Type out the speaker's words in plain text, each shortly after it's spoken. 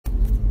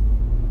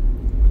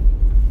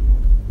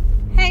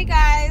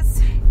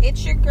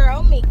It's your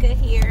girl Mika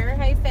here.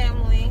 Hey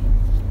family,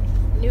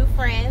 new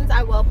friends,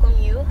 I welcome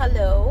you.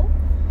 Hello.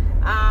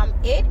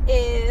 It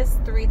is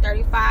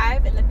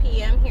 3:35 in the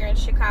PM here in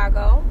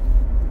Chicago.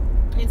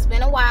 It's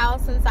been a while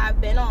since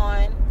I've been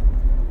on.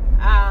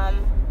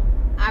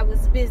 I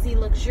was busy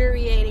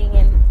luxuriating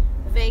and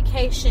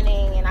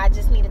vacationing, and I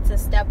just needed to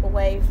step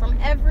away from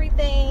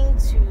everything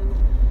to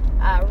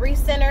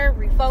recenter,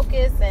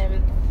 refocus,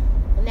 and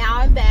now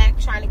I'm back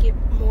trying to get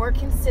more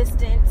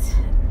consistent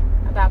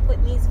about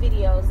putting these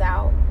videos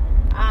out.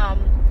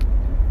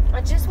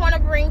 I just want to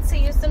bring to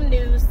you some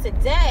news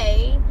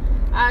today.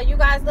 You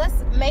guys,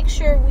 let's make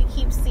sure we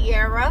keep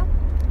Ciara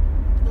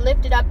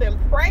lifted up in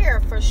prayer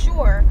for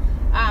sure.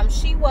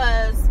 She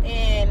was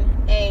in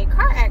a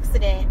car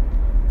accident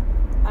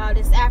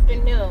this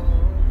afternoon.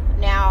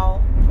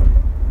 Now,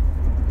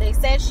 they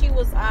said she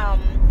was, I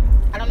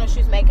don't know if she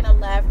was making a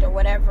left or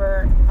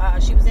whatever.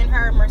 She was in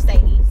her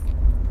Mercedes,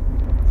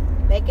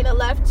 making a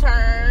left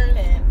turn,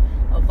 and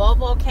a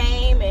Volvo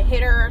came and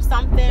hit her or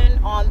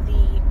something on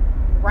the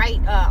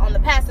right, on the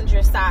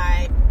passenger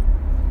side.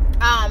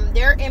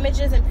 There are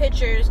images and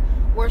pictures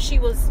where she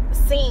was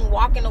seen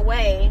walking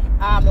away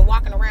and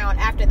walking around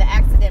after the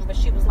accident, but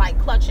she was like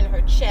clutching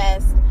her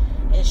chest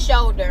and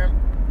shoulder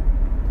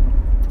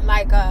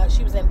like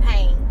she was in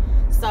pain.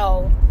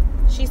 So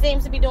she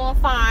seems to be doing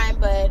fine,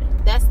 but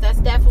that's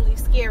definitely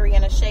scary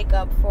and a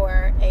shakeup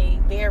for a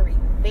very,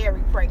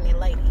 very pregnant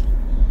lady.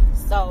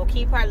 So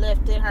keep her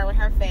lifted, her and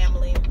her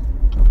family.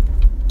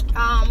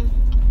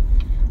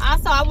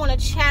 Also, I want to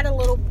chat a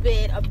little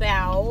bit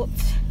about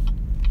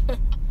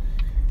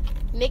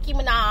Nicki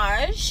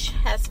Minaj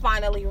has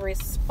finally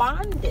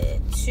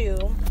responded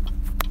to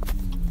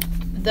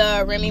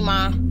the Remy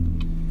Ma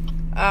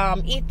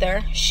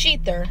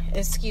Sheether,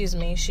 excuse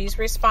me. She's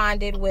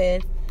responded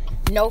with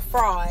No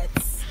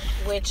Frauds,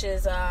 which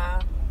is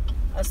a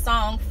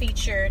song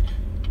featured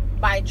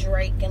by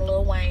Drake and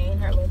Lil Wayne,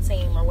 her little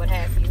team or what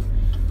have you.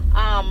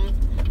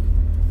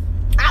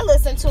 I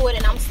listened to it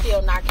and I'm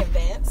still not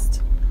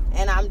convinced.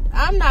 And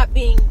I'm not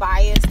being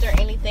biased or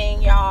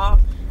anything, y'all.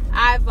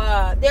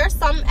 There's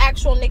some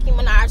actual Nicki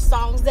Minaj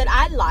songs that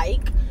I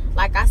like.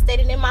 Like I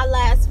stated in my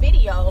last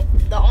video,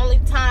 the only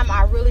time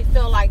I really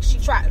feel like she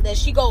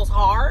goes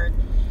hard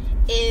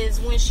is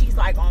when she's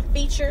like on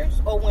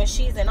features or when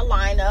she's in a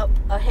lineup,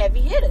 a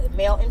heavy hitter,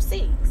 male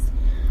MCs.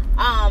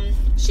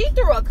 She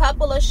threw a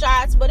couple of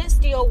shots, but it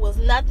still was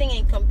nothing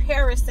in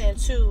comparison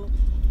to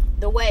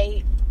the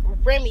way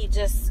Remy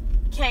just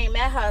came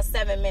at her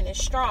 7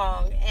 minutes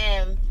strong.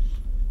 And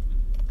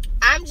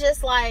I'm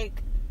just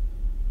like,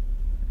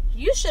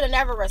 you should have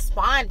never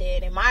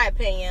responded, in my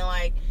opinion.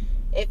 Like,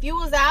 if you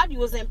was out, you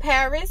was in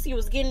Paris, you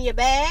was getting your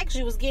bags,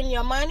 you was getting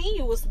your money,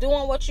 you was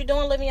doing what you're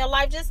doing, living your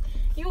life,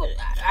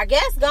 I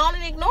guess, go on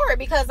and ignore it,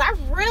 because I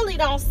really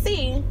don't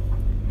see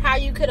how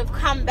you could have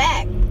come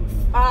back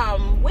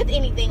with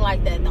anything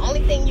like that. The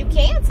only thing you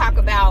can talk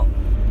about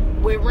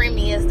with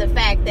Remy is the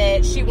fact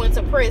that she went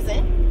to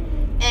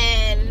prison,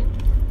 and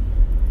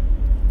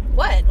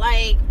what,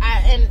 like,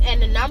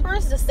 and the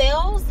numbers, the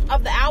sales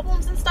of the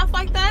albums and stuff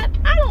like that,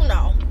 I don't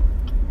know.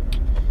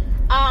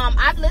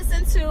 I've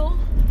listened to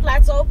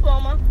Plateau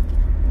Pluma.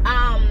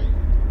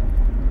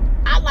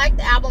 I like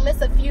the album.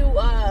 It's a few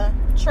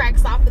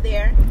tracks off of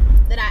there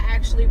that I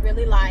actually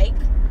really like.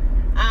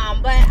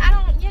 But I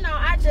don't,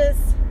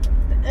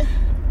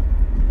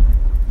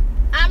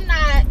 I'm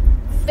not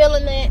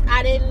feeling it.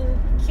 I didn't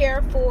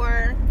care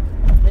for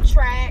the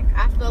track.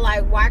 I feel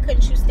like, why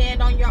couldn't you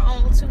stand on your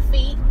own 2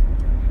 feet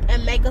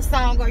and make a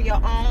song of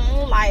your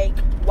own? Like,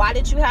 why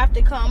did you have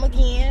to come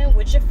again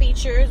with your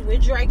features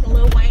with Drake and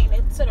Lil Wayne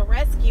to the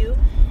rescue?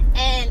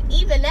 And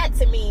even that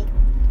to me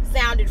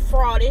sounded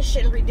fraudish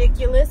and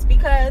ridiculous,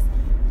 because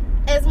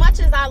as much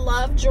as I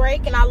love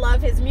Drake and I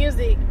love his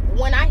music,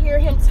 when I hear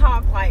him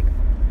talk like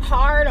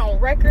hard on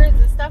records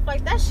and stuff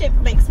like that, shit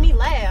makes me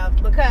laugh,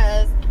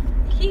 because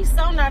he's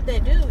so not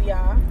that dude,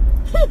 y'all.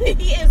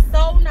 He is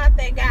so not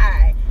that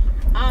guy.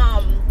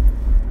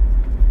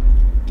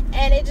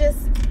 And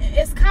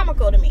it's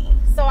comical to me.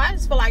 So I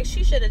just feel like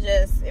she should have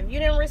just, if you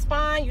didn't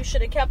respond, you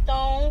should have kept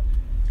on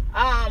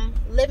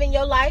living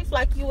your life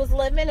like you was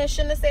living and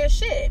shouldn't have said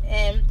shit.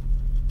 And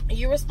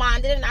you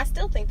responded, and I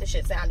still think the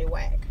shit sounded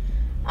whack.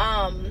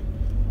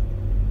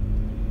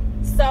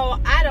 So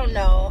I don't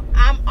know.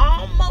 I'm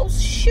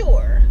almost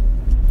sure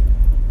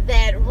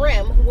that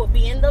Rem will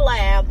be in the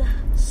lab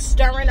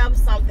stirring up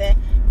something.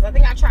 I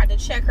think I tried to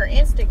check her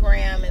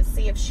Instagram and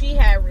see if she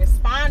had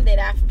responded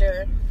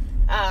after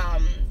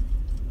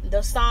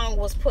the song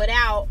was put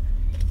out,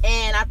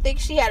 and I think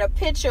she had a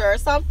picture or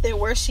something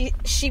where she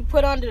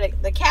put under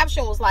the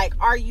caption was like,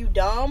 "Are you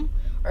dumb?"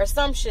 or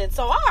some shit.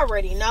 So I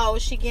already know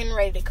she getting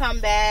ready to come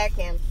back,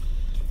 and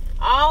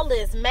all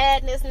this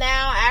madness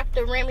now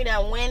after Remy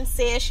done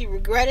said she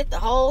regretted the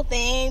whole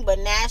thing, but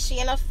now she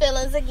in her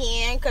feelings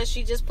again because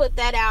she just put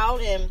that out.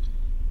 And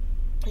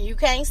you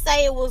can't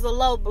say it was a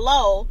low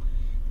blow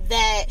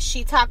that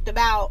she talked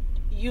about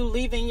you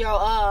leaving your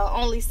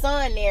only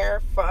son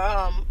there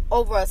for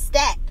over a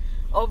stack,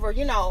 over,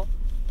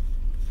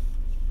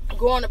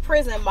 going to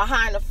prison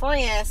behind a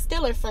friend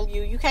stealing from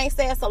you, you can't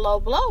say it's a low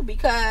blow,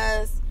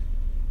 because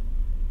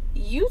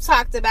you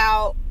talked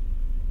about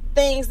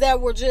things that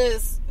were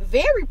just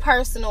very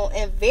personal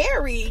and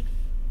very,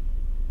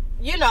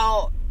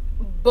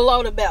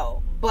 below the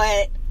belt.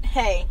 But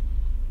hey,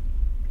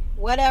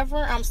 whatever,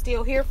 I'm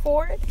still here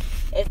for it.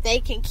 If they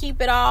can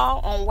keep it all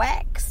on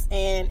wax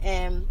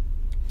and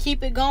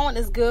keep it going,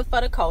 it's good for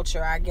the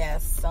culture, I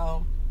guess.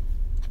 So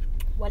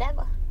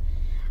whatever.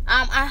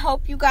 I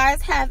hope you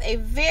guys have a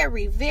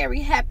very,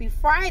 very happy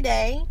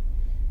Friday.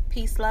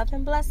 Peace, love,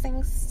 and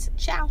blessings.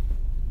 Ciao.